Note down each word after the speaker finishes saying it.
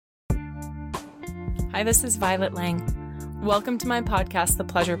Hi, this is Violet Lang. Welcome to my podcast, The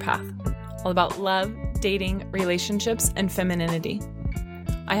Pleasure Path, all about love, dating, relationships, and femininity.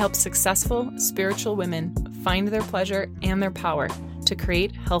 I help successful, spiritual women find their pleasure and their power to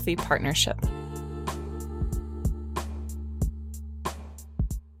create healthy partnership.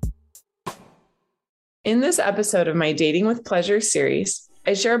 In this episode of my Dating with Pleasure series,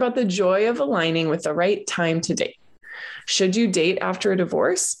 I share about the joy of aligning with the right time to date. Should you date after a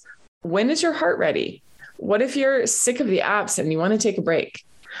divorce? When is your heart ready? What if you're sick of the apps and you want to take a break?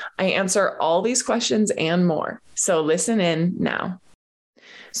 I answer all these questions and more, so listen in now.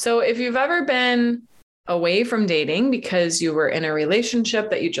 So if you've ever been away from dating because you were in a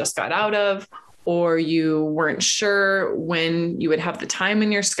relationship that you just got out of, or you weren't sure when you would have the time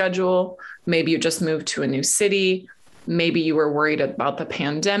in your schedule, maybe you just moved to a new city, maybe you were worried about the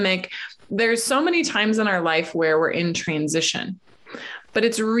pandemic. There's so many times in our life where we're in transition. But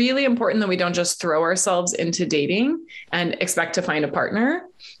it's really important that we don't just throw ourselves into dating and expect to find a partner,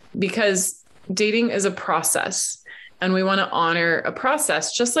 because dating is a process and we want to honor a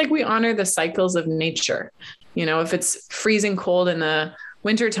process just like we honor the cycles of nature. You know, if it's freezing cold in the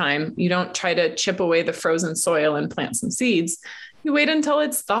wintertime, you don't try to chip away the frozen soil and plant some seeds. You wait until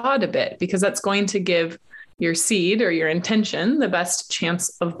it's thawed a bit, because that's going to give your seed or your intention the best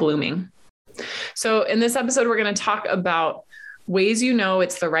chance of blooming. So in this episode, we're going to talk about ways you know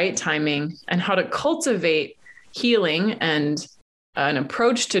it's the right timing and how to cultivate healing and an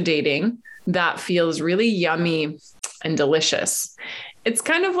approach to dating that feels really yummy and delicious. It's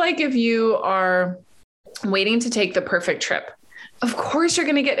kind of like if you are waiting to take the perfect trip. Of course, you're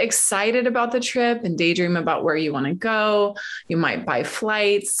going to get excited about the trip and daydream about where you want to go. You might buy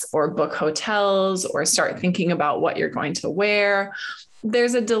flights or book hotels or start thinking about what you're going to wear.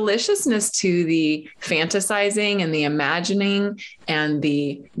 There's a deliciousness to the fantasizing and the imagining and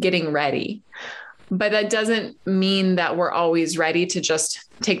the getting ready. But that doesn't mean that we're always ready to just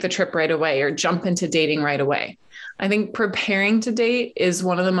take the trip right away or jump into dating right away. I think preparing to date is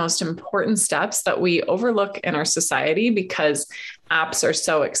one of the most important steps that we overlook in our society, because apps are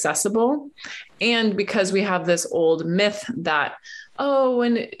so accessible and because we have this old myth that, oh,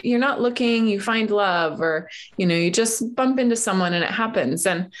 when you're not looking, you find love, or, you know, you just bump into someone and it happens.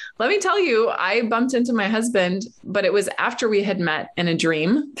 And let me tell you, I bumped into my husband, but it was after we had met in a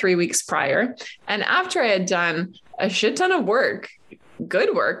dream 3 weeks prior. And after I had done a shit ton of work,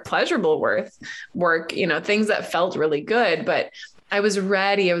 good work, pleasurable work, you know, things that felt really good, but I was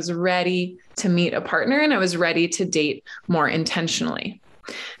ready. I was ready to meet a partner and I was ready to date more intentionally.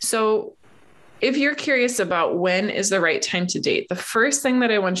 So if you're curious about when is the right time to date, the first thing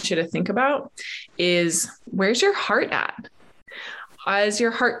that I want you to think about is, where's your heart at? Is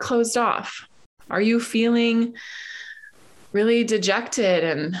your heart closed off? Are you feeling really dejected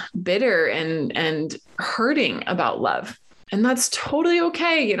and bitter and hurting about love? And that's totally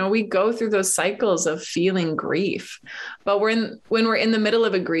okay. You know, we go through those cycles of feeling grief, but when we're in the middle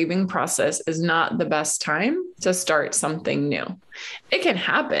of a grieving process is not the best time to start something new. It can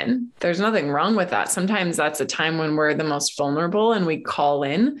happen. There's nothing wrong with that. Sometimes that's a time when we're the most vulnerable and we call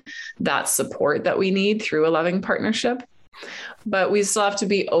in that support that we need through a loving partnership, but we still have to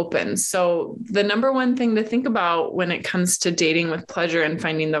be open. So the number one thing to think about when it comes to dating with pleasure and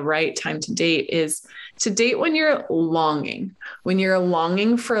finding the right time to date is to date when you're longing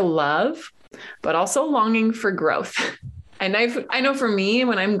for love, but also longing for growth. And I know for me,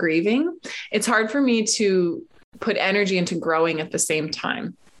 when I'm grieving, it's hard for me to put energy into growing at the same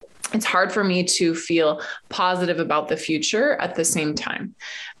time. It's hard for me to feel positive about the future at the same time.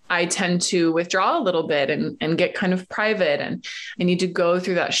 I tend to withdraw a little bit and get kind of private, and I need to go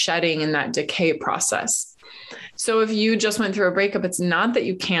through that shedding and that decay process. So if you just went through a breakup, it's not that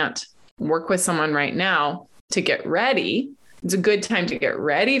you can't work with someone right now to get ready. It's a good time to get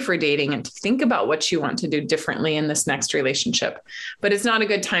ready for dating and to think about what you want to do differently in this next relationship. But it's not a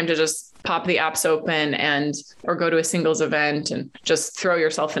good time to just pop the apps open or go to a singles event and just throw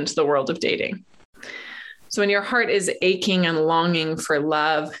yourself into the world of dating. So when your heart is aching and longing for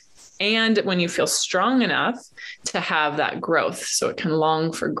love, and when you feel strong enough to have that growth, so it can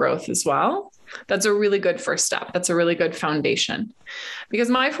long for growth as well, that's a really good first step. That's a really good foundation. Because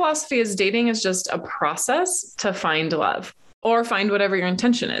my philosophy is dating is just a process to find love or find whatever your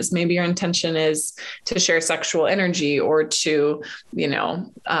intention is. Maybe your intention is to share sexual energy or to,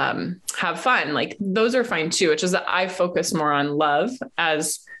 have fun. Like those are fine too. It's just that I focus more on love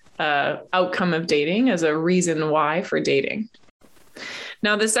as outcome of dating, as a reason why for dating.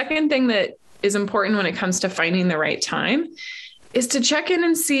 Now, the second thing that is important when it comes to finding the right time is to check in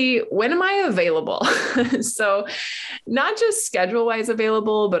and see, when am I available? So not just schedule wise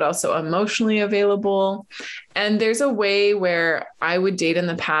available, but also emotionally available. And there's a way where I would date in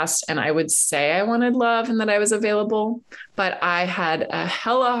the past and I would say I wanted love and that I was available, but I had a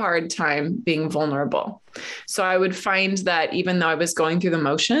hella hard time being vulnerable. So I would find that even though I was going through the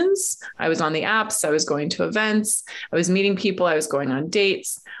motions, I was on the apps, I was going to events, I was meeting people, I was going on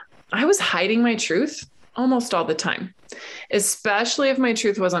dates, I was hiding my truth almost all the time, especially if my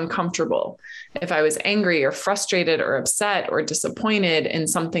truth was uncomfortable. If I was angry or frustrated or upset or disappointed in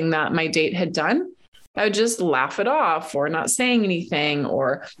something that my date had done, I would just laugh it off or not saying anything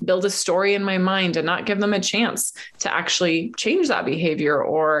or build a story in my mind and not give them a chance to actually change that behavior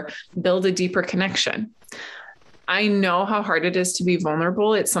or build a deeper connection. I know how hard it is to be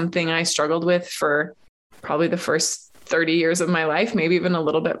vulnerable. It's something I struggled with for probably the first 30 years of my life, maybe even a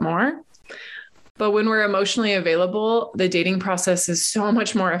little bit more. But when we're emotionally available, the dating process is so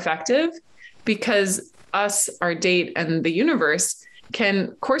much more effective because us, our date, and the universe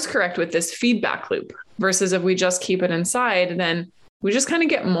can course correct with this feedback loop versus if we just keep it inside, then we just kind of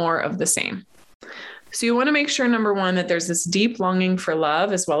get more of the same. So you want to make sure, number one, that there's this deep longing for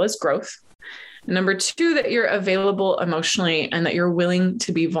love as well as growth. And number two, that you're available emotionally and that you're willing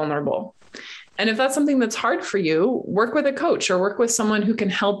to be vulnerable. And if that's something that's hard for you, work with a coach or work with someone who can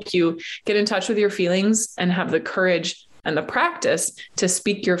help you get in touch with your feelings and have the courage and the practice to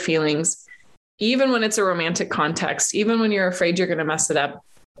speak your feelings, even when it's a romantic context, even when you're afraid you're going to mess it up,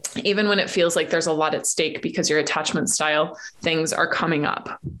 even when it feels like there's a lot at stake because your attachment style things are coming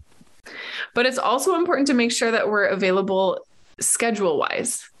up. But it's also important to make sure that we're available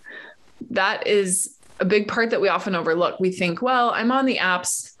schedule-wise. That is a big part that we often overlook. We think, well, I'm on the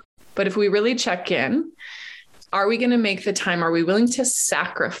apps, but if we really check in, are we going to make the time? Are we willing to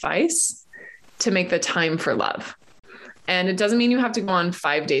sacrifice to make the time for love? And it doesn't mean you have to go on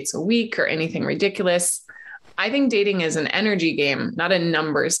 5 dates a week or anything ridiculous. I think dating is an energy game, not a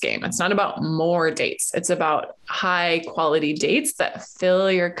numbers game. It's not about more dates. It's about high quality dates that fill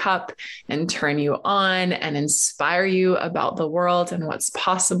your cup and turn you on and inspire you about the world and what's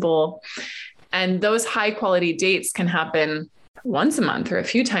possible. And those high quality dates can happen once a month or a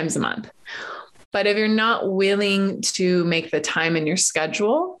few times a month. But if you're not willing to make the time in your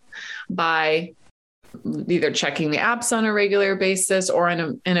schedule by either checking the apps on a regular basis or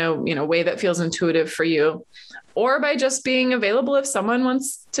in a way that feels intuitive for you, or by just being available if someone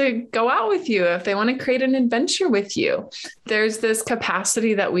wants to go out with you, if they want to create an adventure with you, there's this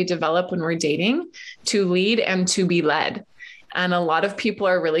capacity that we develop when we're dating to lead and to be led. And a lot of people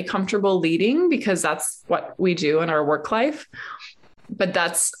are really comfortable leading because that's what we do in our work life. But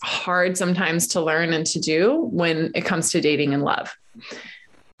that's hard sometimes to learn and to do when it comes to dating and love.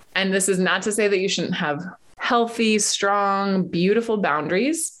 And this is not to say that you shouldn't have healthy, strong, beautiful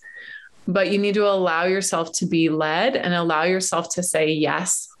boundaries, but you need to allow yourself to be led and allow yourself to say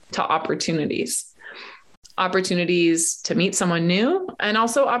yes to opportunities to meet someone new, and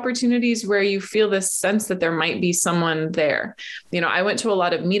also opportunities where you feel this sense that there might be someone there. I went to a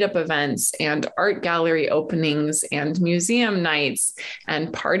lot of meetup events and art gallery openings and museum nights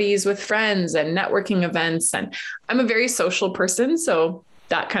and parties with friends and networking events. And I'm a very social person, so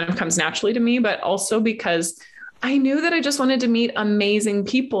that kind of comes naturally to me, but also because I knew that I just wanted to meet amazing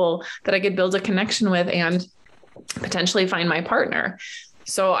people that I could build a connection with and potentially find my partner.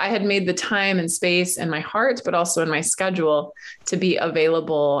 So I had made the time and space in my heart, but also in my schedule to be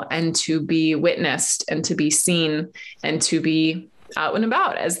available and to be witnessed and to be seen and to be out and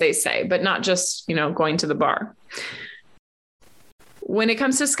about, as they say, but not just, going to the bar. When it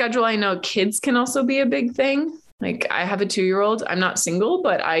comes to schedule, I know kids can also be a big thing. Like I have a 2-year-old. I'm not single,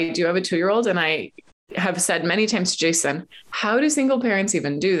 but I do have a 2-year-old, and I have said many times to Jason, how do single parents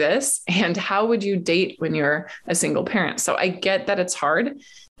even do this? And how would you date when you're a single parent? So I get that it's hard.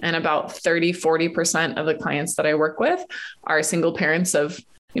 And about 30-40% of the clients that I work with are single parents of,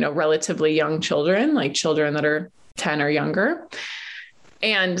 relatively young children, like children that are 10 or younger.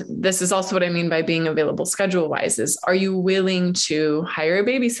 And this is also what I mean by being available schedule wise is, are you willing to hire a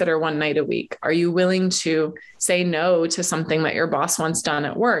babysitter one night a week? Are you willing to say no to something that your boss wants done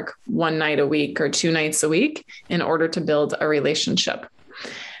at work one night a week or 2 nights a week in order to build a relationship?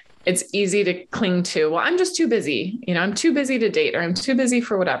 It's easy to cling to, well, I'm just too busy. I'm too busy to date, or I'm too busy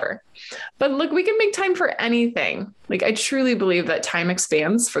for whatever. But look, we can make time for anything. Like I truly believe that time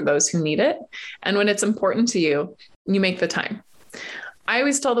expands for those who need it. And when it's important to you, you make the time. I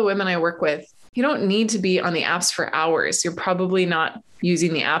always tell the women I work with, you don't need to be on the apps for hours. You're probably not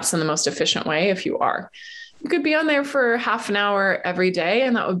using the apps in the most efficient way if you are. You could be on there for half an hour every day,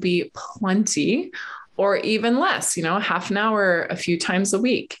 and that would be plenty. or even less, half an hour, a few times a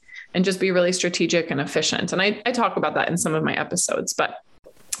week, and just be really strategic and efficient. And I talk about that in some of my episodes, but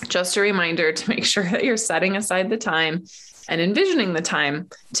just a reminder to make sure that you're setting aside the time and envisioning the time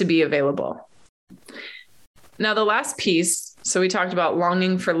to be available. Now, the last piece, so we talked about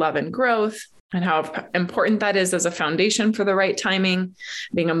longing for love and growth and how important that is as a foundation for the right timing,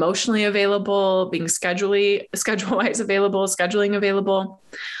 being emotionally available, being schedule-wise available, scheduling available.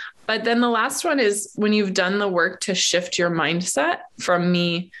 But then the last one is when you've done the work to shift your mindset from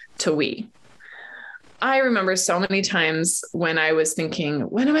me to we. I remember so many times when I was thinking,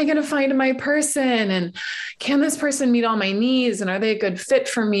 when am I going to find my person? And can this person meet all my needs? And are they a good fit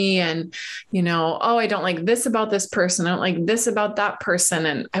for me? And, oh, I don't like this about this person. I don't like this about that person.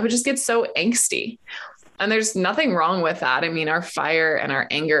 And I would just get so angsty. And there's nothing wrong with that. I mean, our fire and our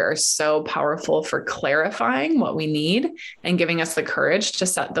anger are so powerful for clarifying what we need and giving us the courage to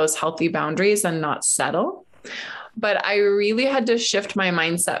set those healthy boundaries and not settle. But I really had to shift my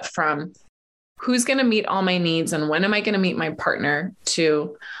mindset from who's going to meet all my needs and when am I going to meet my partner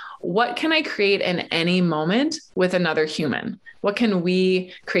to what can I create in any moment with another human? What can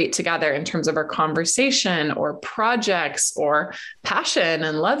we create together in terms of our conversation or projects or passion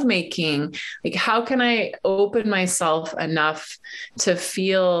and lovemaking? Like, how can I open myself enough to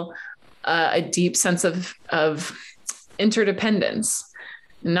feel a deep sense of interdependence,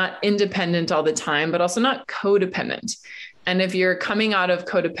 not independent all the time, but also not codependent. And if you're coming out of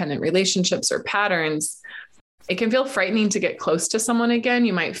codependent relationships or patterns, it can feel frightening to get close to someone again.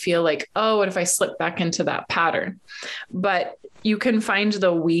 You might feel like, oh, what if I slip back into that pattern? But you can find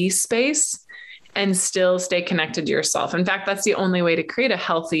the we space and still stay connected to yourself. In fact, that's the only way to create a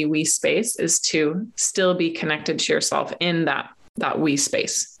healthy we space, is to still be connected to yourself in that we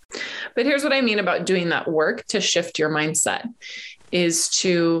space. But here's what I mean about doing that work to shift your mindset, is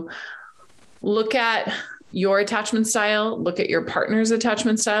to look at your attachment style, look at your partner's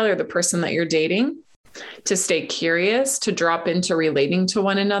attachment style or the person that you're dating, to stay curious, to drop into relating to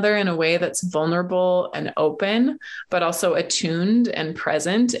one another in a way that's vulnerable and open, but also attuned and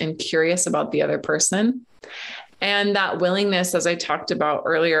present and curious about the other person. And that willingness, as I talked about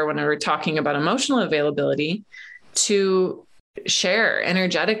earlier when we were talking about emotional availability, to share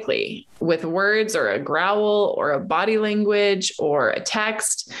energetically with words or a growl or a body language or a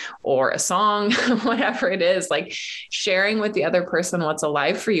text or a song, whatever it is, like sharing with the other person what's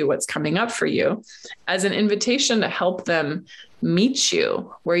alive for you, what's coming up for you, as an invitation to help them meet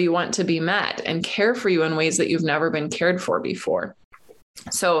you where you want to be met and care for you in ways that you've never been cared for before.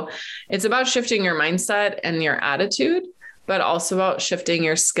 So it's about shifting your mindset and your attitude, but also about shifting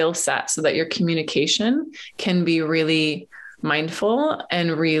your skill set so that your communication can be really mindful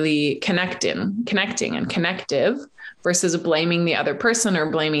and really connecting and connective versus blaming the other person or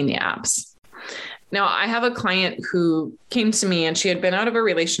blaming the apps. Now, I have a client who came to me and she had been out of a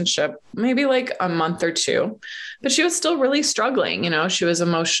relationship maybe like a month or two, but she was still really struggling. She was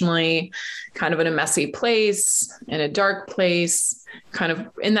emotionally kind of in a messy place, in a dark place, kind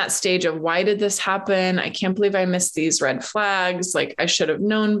of in that stage of, why did this happen? I can't believe I missed these red flags. Like, I should have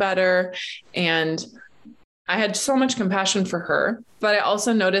known better. And I had so much compassion for her, but I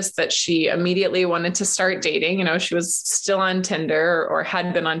also noticed that she immediately wanted to start dating. She was still on Tinder or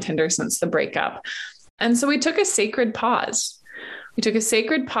had been on Tinder since the breakup. And so we took a sacred pause. We took a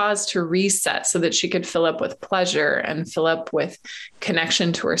sacred pause to reset so that she could fill up with pleasure and fill up with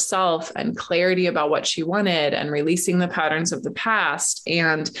connection to herself and clarity about what she wanted and releasing the patterns of the past.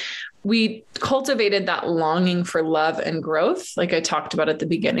 And we cultivated that longing for love and growth, like I talked about at the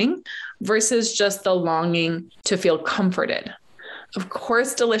beginning, versus just the longing to feel comforted. Of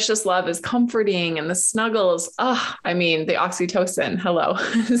course, delicious love is comforting, and the snuggles, the oxytocin, hello,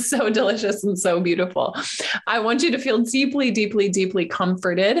 so delicious and so beautiful. I want you to feel deeply, deeply, deeply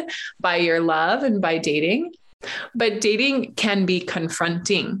comforted by your love and by dating. But dating can be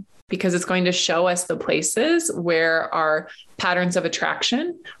confronting, because it's going to show us the places where our patterns of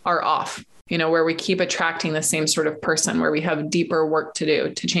attraction are off, where we keep attracting the same sort of person, where we have deeper work to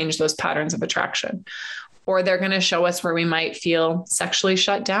do to change those patterns of attraction. Or they're going to show us where we might feel sexually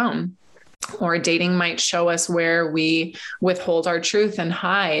shut down, or dating might show us where we withhold our truth and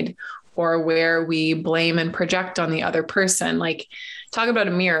hide, or where we blame and project on the other person. Like, talk about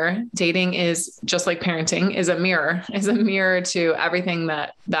a mirror. Dating is just like parenting, is a mirror to everything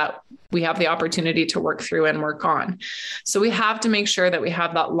that we have the opportunity to work through and work on. So we have to make sure that we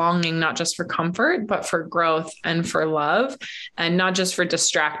have that longing, not just for comfort, but for growth and for love, and not just for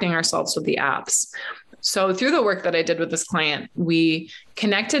distracting ourselves with the apps. So through the work that I did with this client, we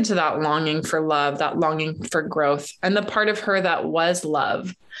connected to that longing for love, that longing for growth, and the part of her that was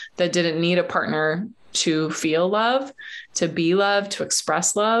love, that didn't need a partner to feel love, to be loved, to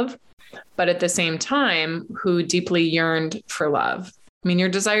express love, but at the same time, who deeply yearned for love. I mean, your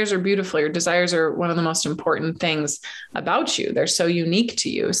desires are beautiful. Your desires are one of the most important things about you. They're so unique to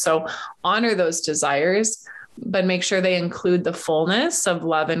you. So honor those desires, but make sure they include the fullness of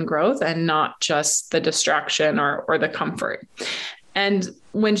love and growth and not just the distraction or the comfort. And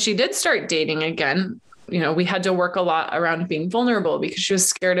when she did start dating again, we had to work a lot around being vulnerable because she was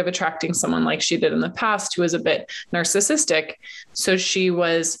scared of attracting someone like she did in the past who was a bit narcissistic. So she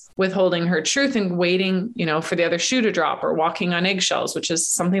was withholding her truth and waiting, for the other shoe to drop or walking on eggshells, which is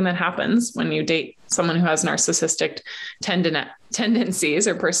something that happens when you date someone who has narcissistic tendencies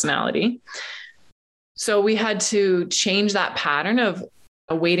or personality. So we had to change that pattern of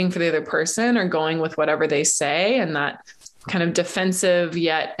waiting for the other person or going with whatever they say, and that kind of defensive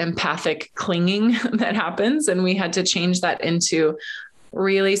yet empathic clinging that happens. And we had to change that into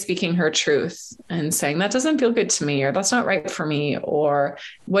really speaking her truth and saying, that doesn't feel good to me, or that's not right for me. Or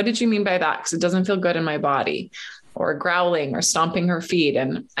what did you mean by that? Because it doesn't feel good in my body, or growling or stomping her feet.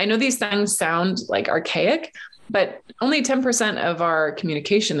 And I know these things sound like archaic, but only 10% of our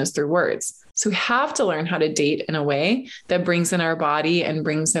communication is through words. So we have to learn how to date in a way that brings in our body and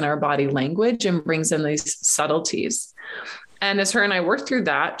brings in our body language and brings in these subtleties. And as her and I worked through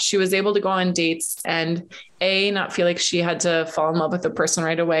that, she was able to go on dates and not feel like she had to fall in love with the person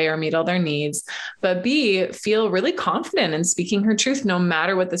right away or meet all their needs, but B, feel really confident in speaking her truth, no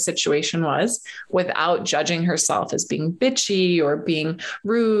matter what the situation was, without judging herself as being bitchy or being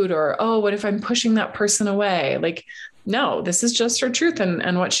rude or, oh, what if I'm pushing that person away? Like, no, this is just her truth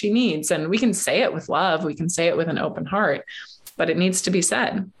and what she needs. And we can say it with love. We can say it with an open heart, but it needs to be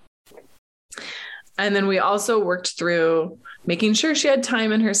said. And then we also worked through making sure she had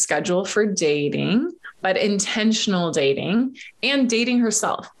time in her schedule for dating, but intentional dating and dating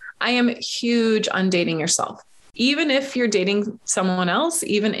herself. I am huge on dating yourself. Even if you're dating someone else,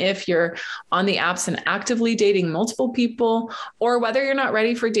 even if you're on the apps and actively dating multiple people, or whether you're not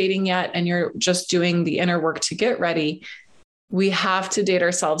ready for dating yet and you're just doing the inner work to get ready, we have to date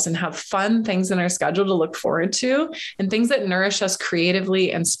ourselves and have fun things in our schedule to look forward to and things that nourish us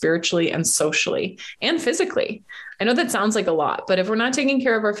creatively and spiritually and socially and physically. I know that sounds like a lot, but if we're not taking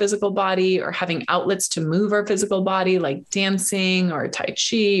care of our physical body or having outlets to move our physical body, like dancing or Tai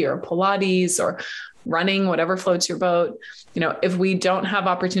Chi or Pilates or running, whatever floats your boat, if we don't have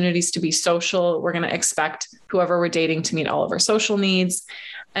opportunities to be social, we're going to expect whoever we're dating to meet all of our social needs.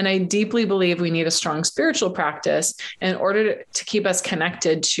 And I deeply believe we need a strong spiritual practice in order to keep us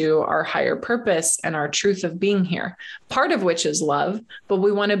connected to our higher purpose and our truth of being here, part of which is love, but we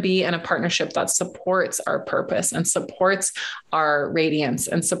want to be in a partnership that supports our purpose and supports our radiance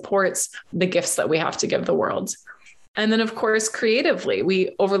and supports the gifts that we have to give the world. And then, of course, creatively,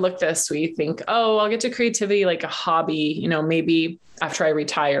 we overlook this. We think, oh, I'll get to creativity like a hobby, maybe after I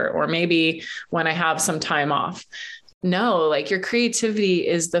retire, or maybe when I have some time off. No, like your creativity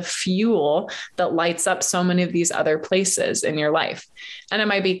is the fuel that lights up so many of these other places in your life. And it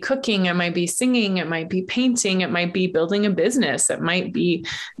might be cooking, it might be singing, it might be painting, it might be building a business, it might be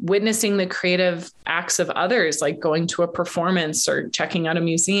witnessing the creative acts of others, like going to a performance or checking out a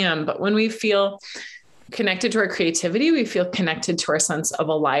museum. But when we feel connected to our creativity, we feel connected to our sense of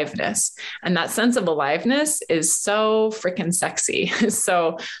aliveness. And that sense of aliveness is so freaking sexy.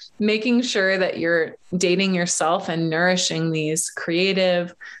 So making sure that you're dating yourself and nourishing these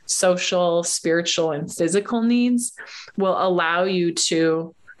creative, social, spiritual, and physical needs will allow you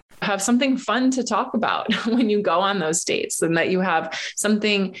to have something fun to talk about when you go on those dates, and that you have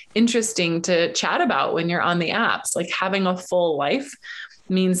something interesting to chat about when you're on the apps. Like having a full life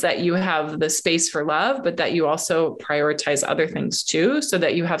means that you have the space for love, but that you also prioritize other things too, so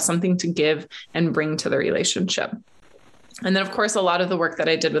that you have something to give and bring to the relationship. And then, of course, a lot of the work that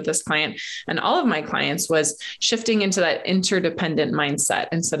I did with this client and all of my clients was shifting into that interdependent mindset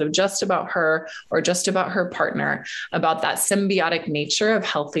instead of just about her or just about her partner, about that symbiotic nature of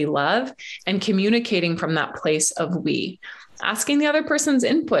healthy love and communicating from that place of we. Asking the other person's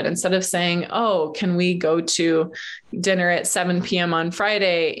input instead of saying, oh, can we go to dinner at 7 p.m. on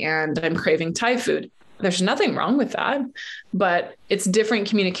Friday and I'm craving Thai food? There's nothing wrong with that, but it's different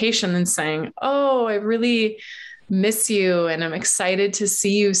communication than saying, oh, I really miss you and I'm excited to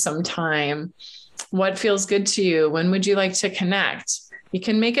see you sometime. What feels good to you? When would you like to connect? You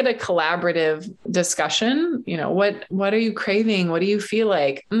can make it a collaborative discussion. What are you craving? What do you feel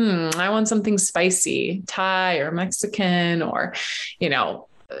like? I want something spicy, Thai or Mexican, or,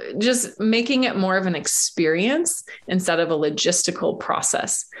 just making it more of an experience instead of a logistical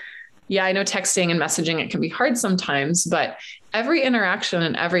process. Yeah, I know texting and messaging, it can be hard sometimes, but every interaction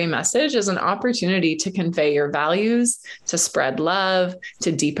and every message is an opportunity to convey your values, to spread love,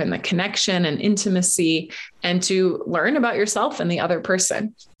 to deepen the connection and intimacy, and to learn about yourself and the other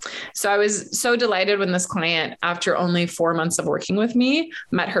person. So I was so delighted when this client, after only 4 months of working with me,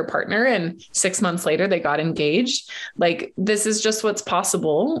 met her partner, and 6 months later they got engaged. Like, this is just what's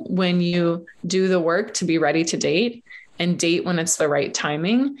possible when you do the work to be ready to date, and date when it's the right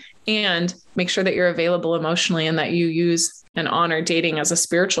timing, and make sure that you're available emotionally and that you use and honor dating as a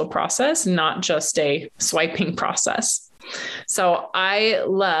spiritual process, not just a swiping process. So I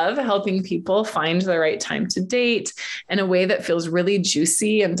love helping people find the right time to date in a way that feels really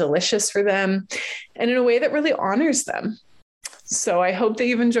juicy and delicious for them, and in a way that really honors them. So I hope that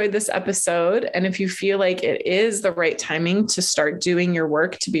you've enjoyed this episode. And if you feel like it is the right timing to start doing your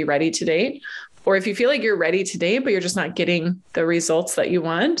work to be ready to date, or if you feel like you're ready to date, but you're just not getting the results that you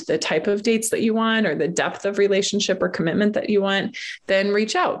want, the type of dates that you want, or the depth of relationship or commitment that you want, then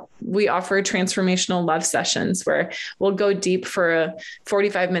reach out. We offer transformational love sessions where we'll go deep for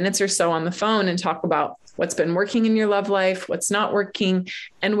 45 minutes or so on the phone and talk about what's been working in your love life, what's not working,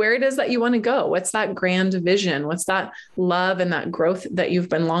 and where it is that you want to go. What's that grand vision? What's that love and that growth that you've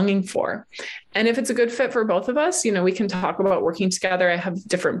been longing for? And if it's a good fit for both of us, we can talk about working together. I have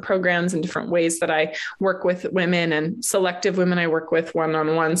different programs and different ways that I work with women, and selective women I work with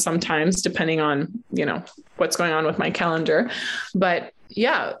one-on-one sometimes, depending on, what's going on with my calendar. But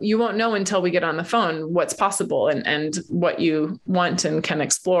yeah, you won't know until we get on the phone what's possible and what you want and can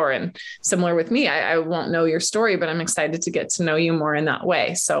explore. And similar with me, I won't know your story, but I'm excited to get to know you more in that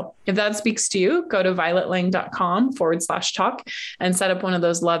way. So if that speaks to you, go to violetlang.com/talk and set up one of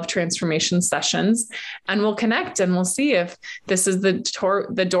those love transformation sessions, and we'll connect and we'll see if this is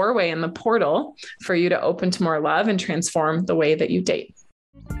the doorway and the portal for you to open to more love and transform the way that you date.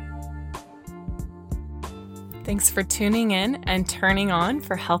 Thanks for tuning in and turning on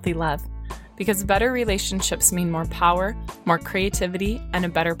for healthy love, because better relationships mean more power, more creativity, and a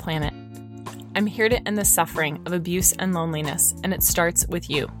better planet. I'm here to end the suffering of abuse and loneliness, and it starts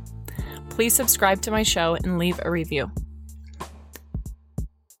with you. Please subscribe to my show and leave a review.